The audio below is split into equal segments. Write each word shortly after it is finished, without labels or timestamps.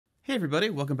Hey everybody,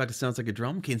 welcome back to Sounds Like a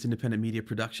Drum, Cadence independent media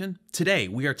production. Today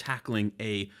we are tackling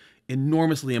a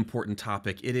enormously important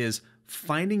topic. It is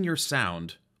finding your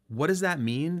sound. What does that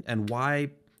mean and why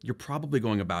you're probably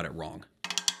going about it wrong?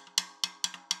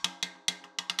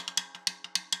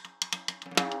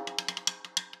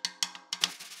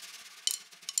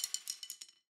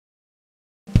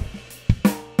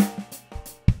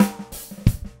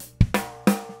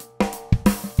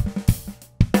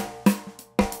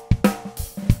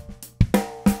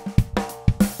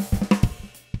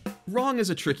 Wrong is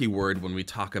a tricky word when we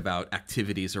talk about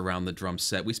activities around the drum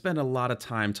set. We spend a lot of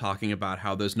time talking about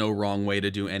how there's no wrong way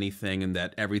to do anything and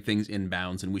that everything's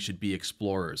inbounds and we should be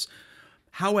explorers.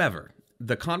 However,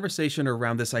 the conversation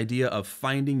around this idea of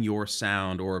finding your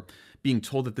sound or being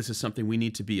told that this is something we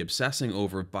need to be obsessing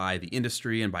over by the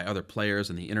industry and by other players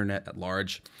and the internet at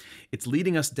large, it's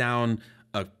leading us down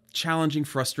a challenging,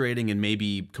 frustrating, and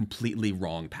maybe completely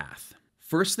wrong path.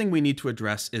 First thing we need to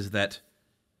address is that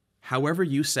however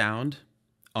you sound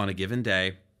on a given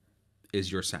day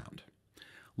is your sound.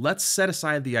 Let's set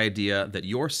aside the idea that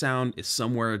your sound is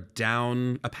somewhere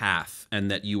down a path and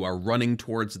that you are running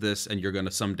towards this and you're going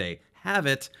to someday have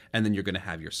it and then you're going to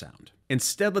have your sound.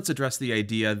 Instead, let's address the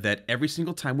idea that every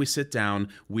single time we sit down,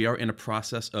 we are in a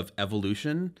process of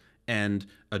evolution and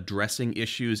addressing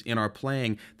issues in our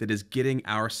playing that is getting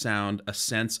our sound a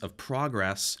sense of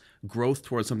progress, growth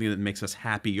towards something that makes us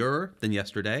happier than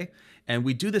yesterday. And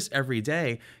we do this every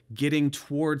day, getting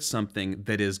towards something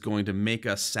that is going to make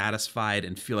us satisfied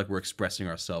and feel like we're expressing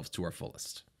ourselves to our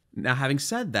fullest. Now, having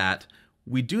said that,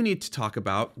 we do need to talk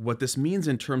about what this means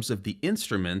in terms of the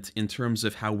instrument, in terms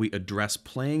of how we address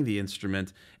playing the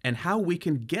instrument, and how we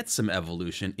can get some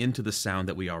evolution into the sound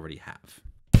that we already have.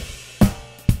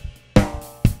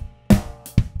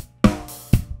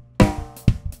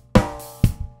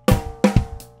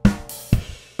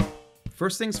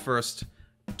 First things first,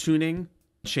 tuning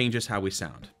changes how we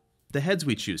sound. The heads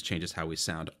we choose changes how we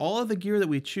sound. All of the gear that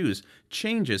we choose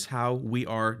changes how we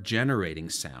are generating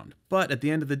sound. But at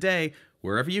the end of the day,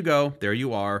 wherever you go, there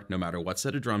you are, no matter what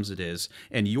set of drums it is,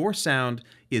 and your sound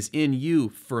is in you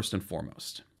first and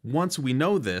foremost. Once we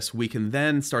know this, we can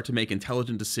then start to make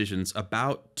intelligent decisions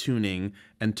about tuning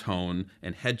and tone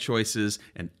and head choices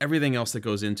and everything else that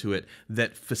goes into it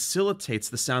that facilitates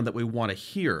the sound that we want to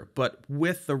hear, but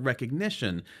with the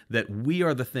recognition that we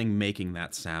are the thing making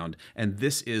that sound, and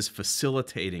this is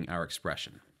facilitating our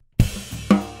expression.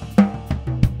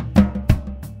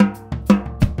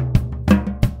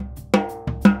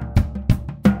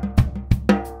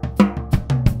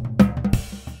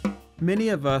 Many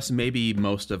of us, maybe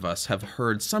most of us, have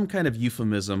heard some kind of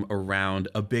euphemism around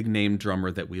a big name drummer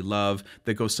that we love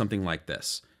that goes something like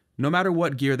this. No matter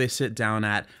what gear they sit down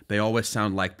at, they always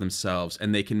sound like themselves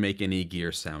and they can make any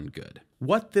gear sound good.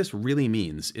 What this really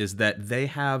means is that they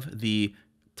have the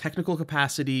technical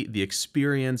capacity, the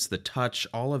experience, the touch,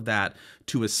 all of that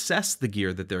to assess the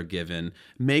gear that they're given,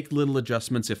 make little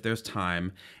adjustments if there's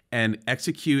time, and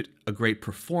execute a great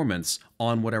performance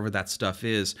on whatever that stuff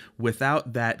is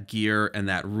without that gear and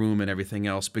that room and everything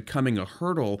else becoming a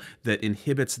hurdle that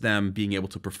inhibits them being able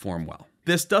to perform well.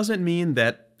 This doesn't mean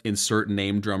that insert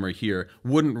name drummer here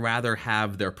wouldn't rather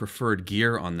have their preferred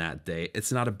gear on that day.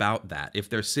 It's not about that. If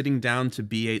they're sitting down to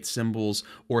B8 cymbals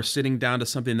or sitting down to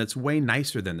something that's way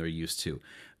nicer than they're used to,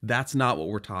 that's not what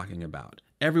we're talking about.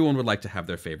 Everyone would like to have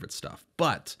their favorite stuff.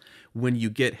 But when you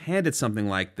get handed something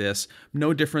like this,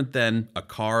 no different than a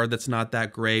car that's not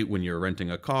that great when you're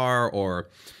renting a car, or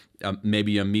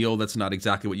maybe a meal that's not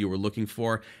exactly what you were looking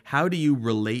for, how do you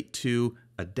relate to,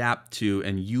 adapt to,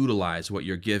 and utilize what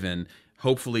you're given,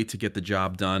 hopefully to get the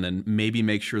job done and maybe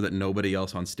make sure that nobody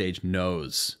else on stage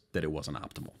knows that it wasn't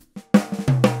optimal?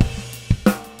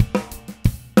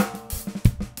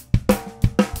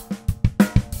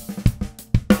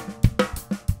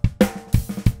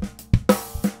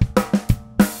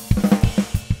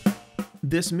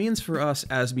 This means for us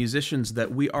as musicians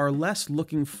that we are less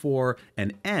looking for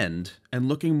an end and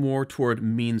looking more toward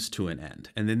means to an end.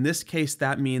 And in this case,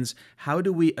 that means how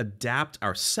do we adapt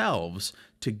ourselves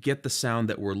to get the sound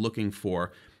that we're looking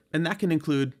for? And that can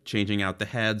include changing out the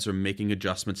heads or making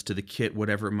adjustments to the kit,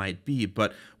 whatever it might be.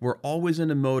 But we're always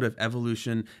in a mode of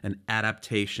evolution and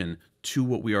adaptation to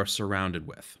what we are surrounded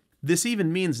with. This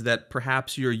even means that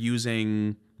perhaps you're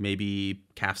using maybe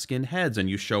calfskin heads and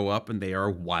you show up and they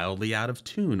are wildly out of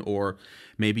tune, or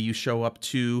maybe you show up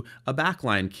to a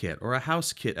backline kit or a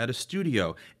house kit at a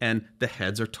studio and the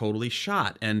heads are totally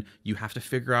shot and you have to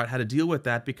figure out how to deal with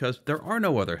that because there are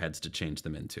no other heads to change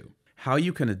them into. How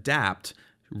you can adapt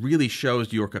really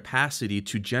shows your capacity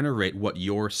to generate what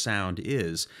your sound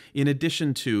is, in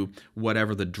addition to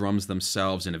whatever the drums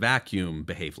themselves in a vacuum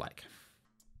behave like.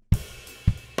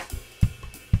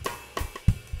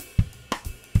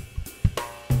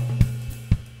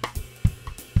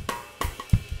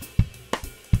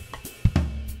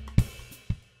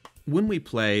 When we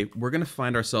play, we're going to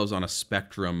find ourselves on a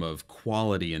spectrum of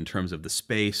quality in terms of the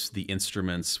space, the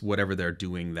instruments, whatever they're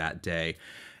doing that day.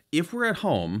 If we're at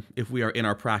home, if we are in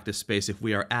our practice space, if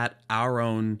we are at our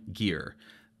own gear,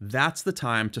 that's the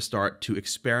time to start to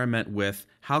experiment with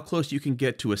how close you can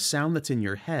get to a sound that's in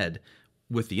your head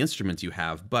with the instruments you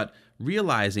have, but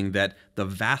realizing that the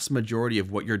vast majority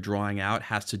of what you're drawing out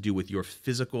has to do with your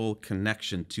physical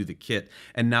connection to the kit,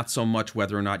 and not so much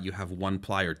whether or not you have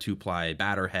 1-ply or 2-ply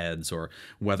batter heads, or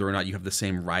whether or not you have the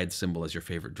same ride cymbal as your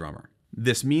favorite drummer.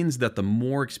 This means that the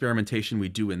more experimentation we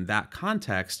do in that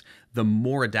context, the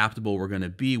more adaptable we're going to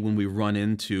be when we run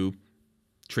into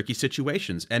tricky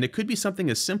situations. And it could be something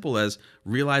as simple as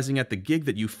realizing at the gig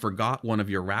that you forgot one of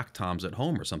your rack toms at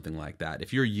home or something like that.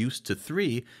 If you're used to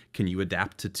 3, can you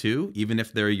adapt to 2, even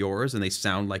if they're yours and they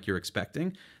sound like you're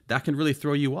expecting? That can really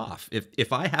throw you off.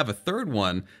 If I have a 3rd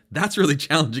one, that's really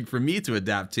challenging for me to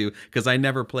adapt to, because I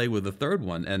never play with a 3rd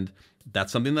one, and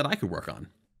that's something that I could work on.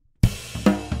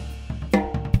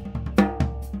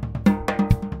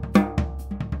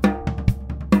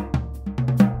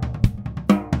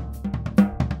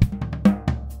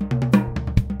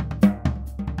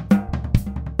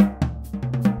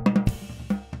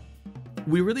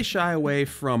 We really shy away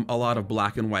from a lot of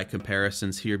black and white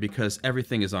comparisons here because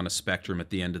everything is on a spectrum at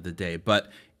the end of the day. But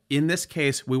in this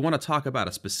case, we want to talk about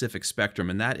a specific spectrum,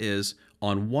 and that is,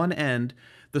 on one end,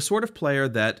 the sort of player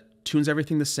that tunes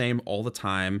everything the same all the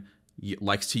time,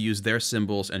 likes to use their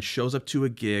cymbals, and shows up to a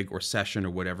gig or session or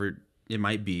whatever it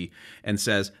might be, and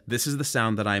says, this is the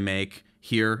sound that I make,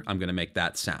 here I'm going to make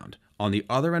that sound. On the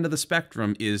other end of the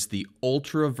spectrum is the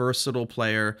ultra versatile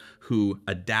player who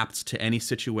adapts to any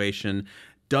situation,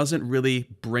 doesn't really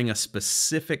bring a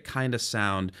specific kind of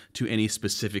sound to any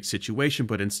specific situation,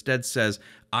 but instead says,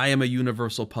 I am a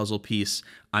universal puzzle piece,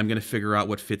 I'm going to figure out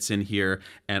what fits in here,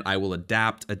 and I will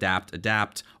adapt,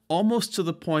 almost to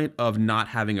the point of not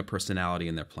having a personality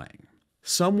in their playing.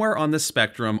 Somewhere on this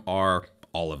spectrum are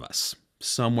all of us.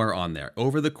 Somewhere on there.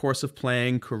 Over the course of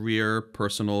playing, career,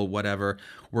 personal, whatever,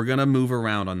 we're going to move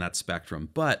around on that spectrum.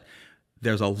 But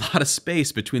there's a lot of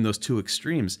space between those two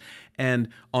extremes. And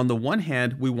on the one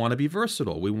hand, we want to be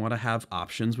versatile. We want to have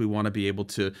options. We want to be able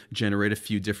to generate a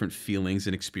few different feelings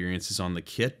and experiences on the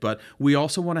kit. But we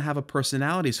also want to have a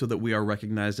personality so that we are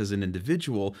recognized as an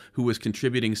individual who is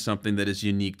contributing something that is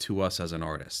unique to us as an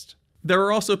artist. There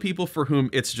are also people for whom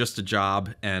it's just a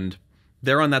job, and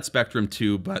they're on that spectrum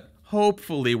too, but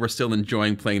hopefully we're still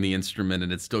enjoying playing the instrument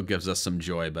and it still gives us some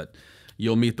joy, but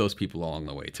you'll meet those people along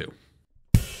the way too.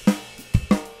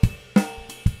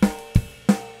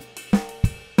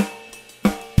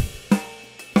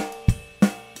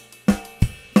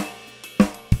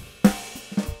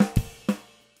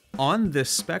 On this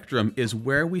spectrum is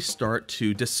where we start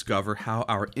to discover how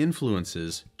our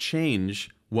influences change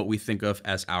what we think of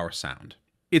as our sound.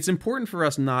 It's important for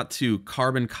us not to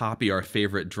carbon copy our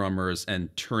favorite drummers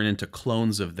and turn into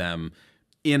clones of them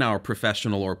in our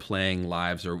professional or playing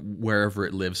lives or wherever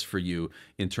it lives for you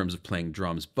in terms of playing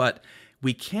drums. But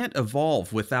we can't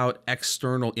evolve without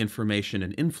external information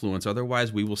and influence,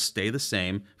 otherwise we will stay the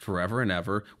same forever and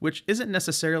ever, which isn't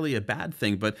necessarily a bad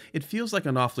thing, but it feels like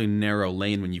an awfully narrow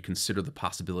lane when you consider the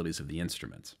possibilities of the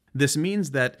instrument. This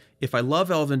means that if I love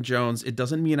Elvin Jones, it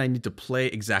doesn't mean I need to play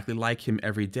exactly like him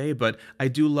every day, but I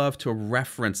do love to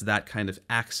reference that kind of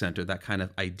accent or that kind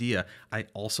of idea. I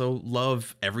also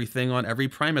love everything on every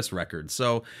Primus record,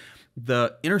 so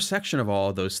the intersection of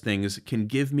all of those things can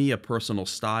give me a personal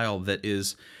style that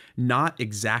is not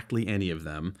exactly any of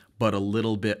them, but a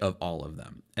little bit of all of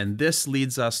them. And this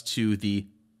leads us to the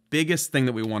biggest thing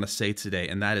that we want to say today,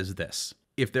 and that is this.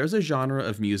 If there's a genre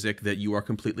of music that you are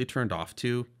completely turned off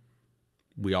to,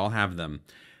 we all have them.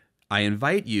 I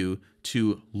invite you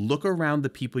to look around the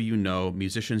people you know,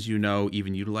 musicians you know,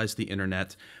 even utilize the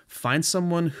internet, find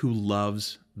someone who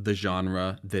loves the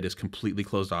genre that is completely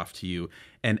closed off to you,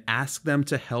 and ask them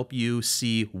to help you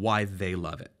see why they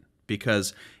love it.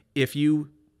 Because if you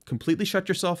completely shut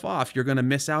yourself off, you're going to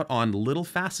miss out on little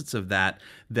facets of that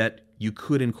you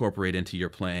could incorporate into your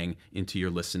playing, into your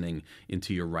listening,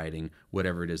 into your writing,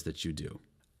 whatever it is that you do.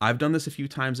 I've done this a few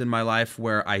times in my life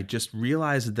where I just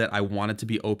realized that I wanted to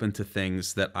be open to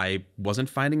things that I wasn't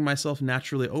finding myself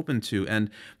naturally open to. And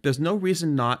there's no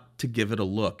reason not to give it a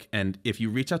look. And if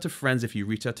you reach out to friends, if you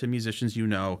reach out to musicians you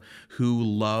know who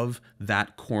love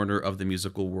that corner of the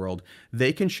musical world,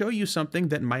 they can show you something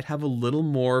that might have a little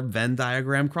more Venn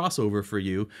diagram crossover for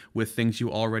you with things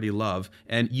you already love.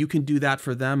 And you can do that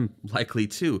for them likely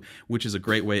too, which is a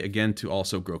great way, again, to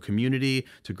also grow community,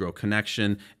 to grow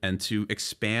connection, and to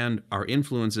expand our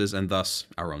influences and thus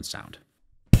our own sound.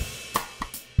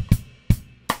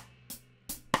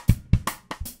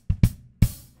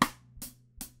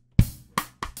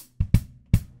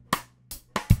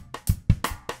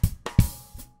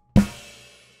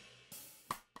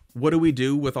 What do we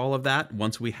do with all of that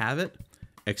once we have it?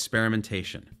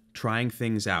 Experimentation, trying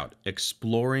things out,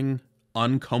 exploring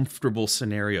uncomfortable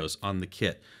scenarios on the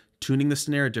kit, tuning the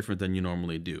snare different than you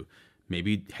normally do.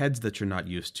 Maybe heads that you're not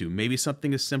used to. Maybe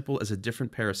something as simple as a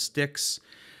different pair of sticks.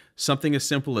 Something as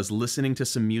simple as listening to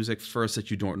some music first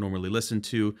that you don't normally listen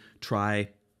to. Try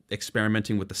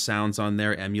experimenting with the sounds on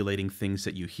there, emulating things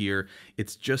that you hear.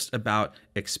 It's just about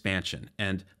expansion.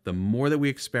 And the more that we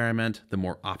experiment, the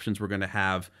more options we're going to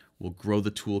have. We'll grow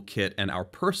the toolkit, and our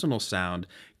personal sound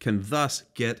can thus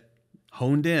get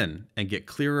honed in and get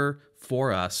clearer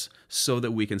for us so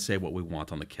that we can say what we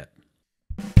want on the kit.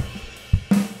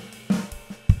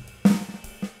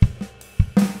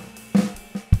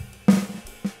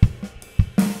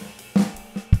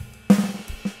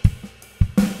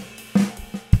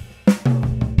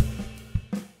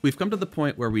 We've come to the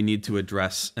point where we need to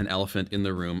address an elephant in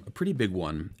the room, a pretty big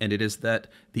one, and it is that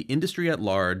the industry at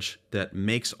large that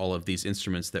makes all of these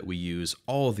instruments that we use,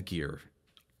 all the gear,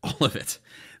 all of it,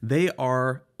 they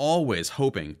are always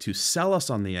hoping to sell us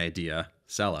on the idea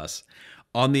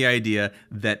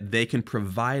that they can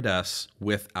provide us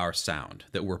with our sound,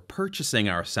 that we're purchasing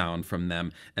our sound from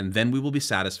them, and then we will be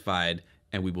satisfied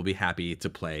and we will be happy to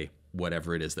play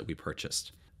whatever it is that we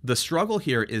purchased. The struggle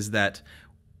here is that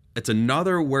it's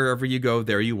another wherever you go,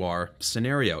 there you are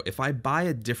scenario. If I buy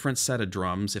a different set of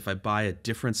drums, if I buy a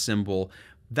different cymbal,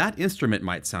 that instrument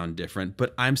might sound different,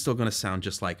 but I'm still going to sound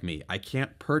just like me. I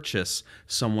can't purchase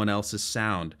someone else's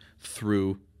sound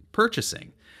through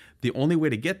purchasing. The only way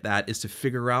to get that is to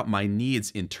figure out my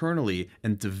needs internally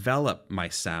and develop my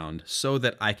sound so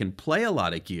that I can play a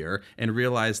lot of gear and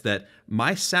realize that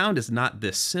my sound is not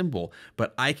this cymbal,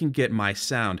 but I can get my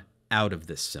sound out of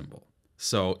this cymbal.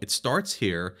 So it starts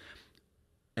here,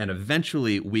 and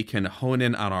eventually we can hone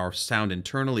in on our sound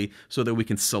internally so that we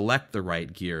can select the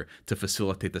right gear to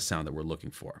facilitate the sound that we're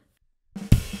looking for.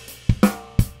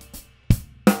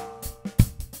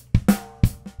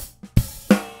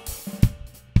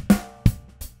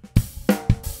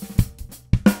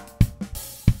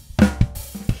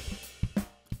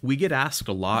 We get asked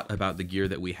a lot about the gear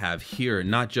that we have here,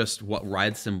 not just what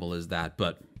ride cymbal is that,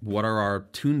 but what are our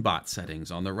TuneBot settings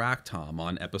on the rack tom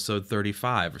on episode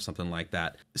 35 or something like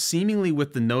that. Seemingly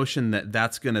with the notion that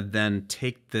that's going to then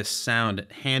take this sound,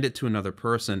 hand it to another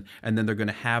person, and then they're going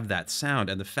to have that sound.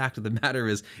 And the fact of the matter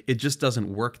is, it just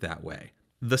doesn't work that way.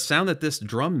 The sound that this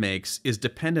drum makes is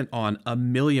dependent on a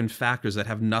million factors that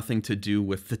have nothing to do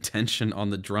with the tension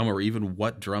on the drum or even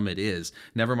what drum it is,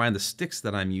 never mind the sticks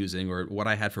that I'm using or what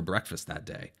I had for breakfast that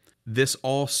day. This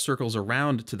all circles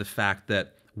around to the fact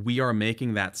that we are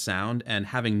making that sound, and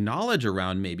having knowledge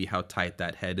around maybe how tight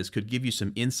that head is could give you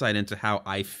some insight into how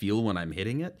I feel when I'm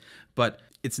hitting it, but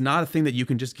it's not a thing that you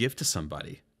can just give to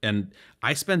somebody. And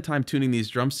I spent time tuning these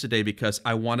drums today because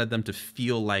I wanted them to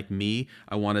feel like me.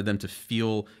 I wanted them to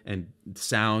feel and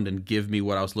sound and give me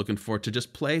what I was looking for, to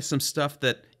just play some stuff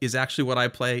that is actually what I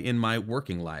play in my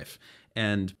working life.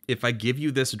 And if I give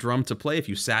you this drum to play, if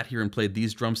you sat here and played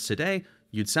these drums today,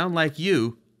 you'd sound like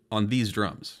you on these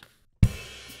drums.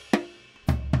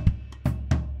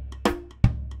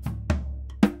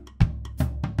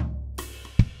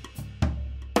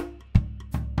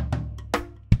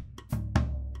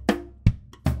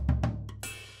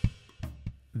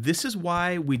 This is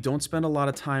why we don't spend a lot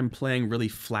of time playing really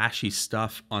flashy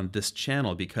stuff on this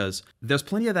channel, because there's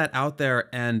plenty of that out there,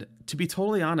 and to be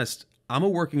totally honest, I'm a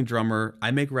working drummer, I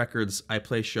make records, I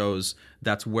play shows,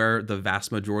 that's where the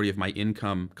vast majority of my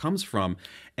income comes from,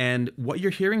 and what you're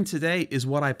hearing today is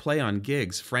what I play on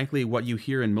gigs. Frankly, what you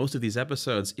hear in most of these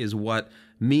episodes is what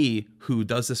me, who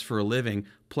does this for a living,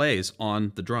 plays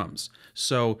on the drums.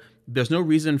 So there's no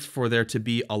reason for there to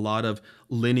be a lot of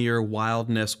linear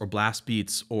wildness or blast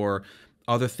beats or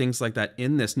other things like that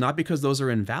in this, not because those are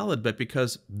invalid, but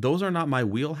because those are not my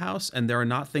wheelhouse, and there are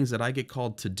not things that I get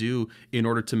called to do in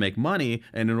order to make money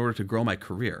and in order to grow my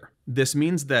career. This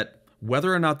means that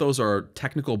Whether or not those are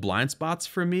technical blind spots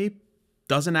for me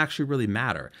doesn't actually really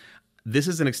matter. This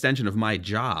is an extension of my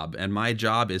job, and my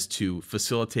job is to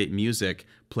facilitate music,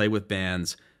 play with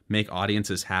bands, make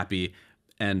audiences happy,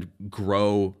 and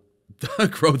grow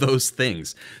those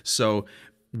things. So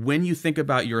when you think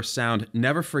about your sound,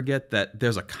 never forget that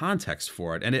there's a context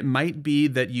for it. And it might be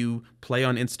that you play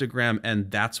on Instagram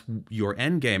and that's your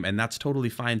end game, and that's totally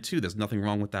fine too. There's nothing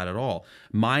wrong with that at all.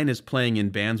 Mine is playing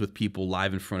in bands with people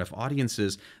live in front of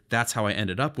audiences. That's how I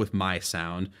ended up with my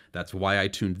sound. That's why I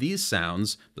tuned these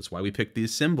sounds. That's why we picked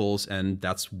these cymbals, and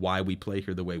that's why we play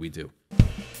here the way we do.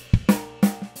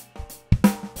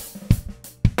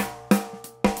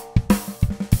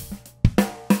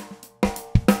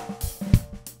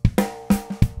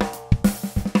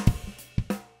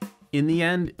 In the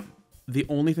end, the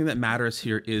only thing that matters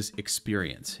here is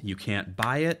experience. You can't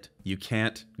buy it, you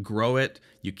can't grow it,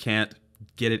 you can't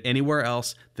get it anywhere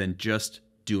else than just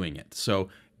doing it. So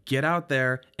get out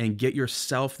there and get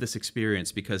yourself this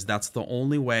experience, because that's the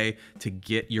only way to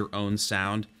get your own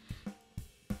sound.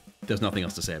 There's nothing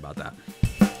else to say about that.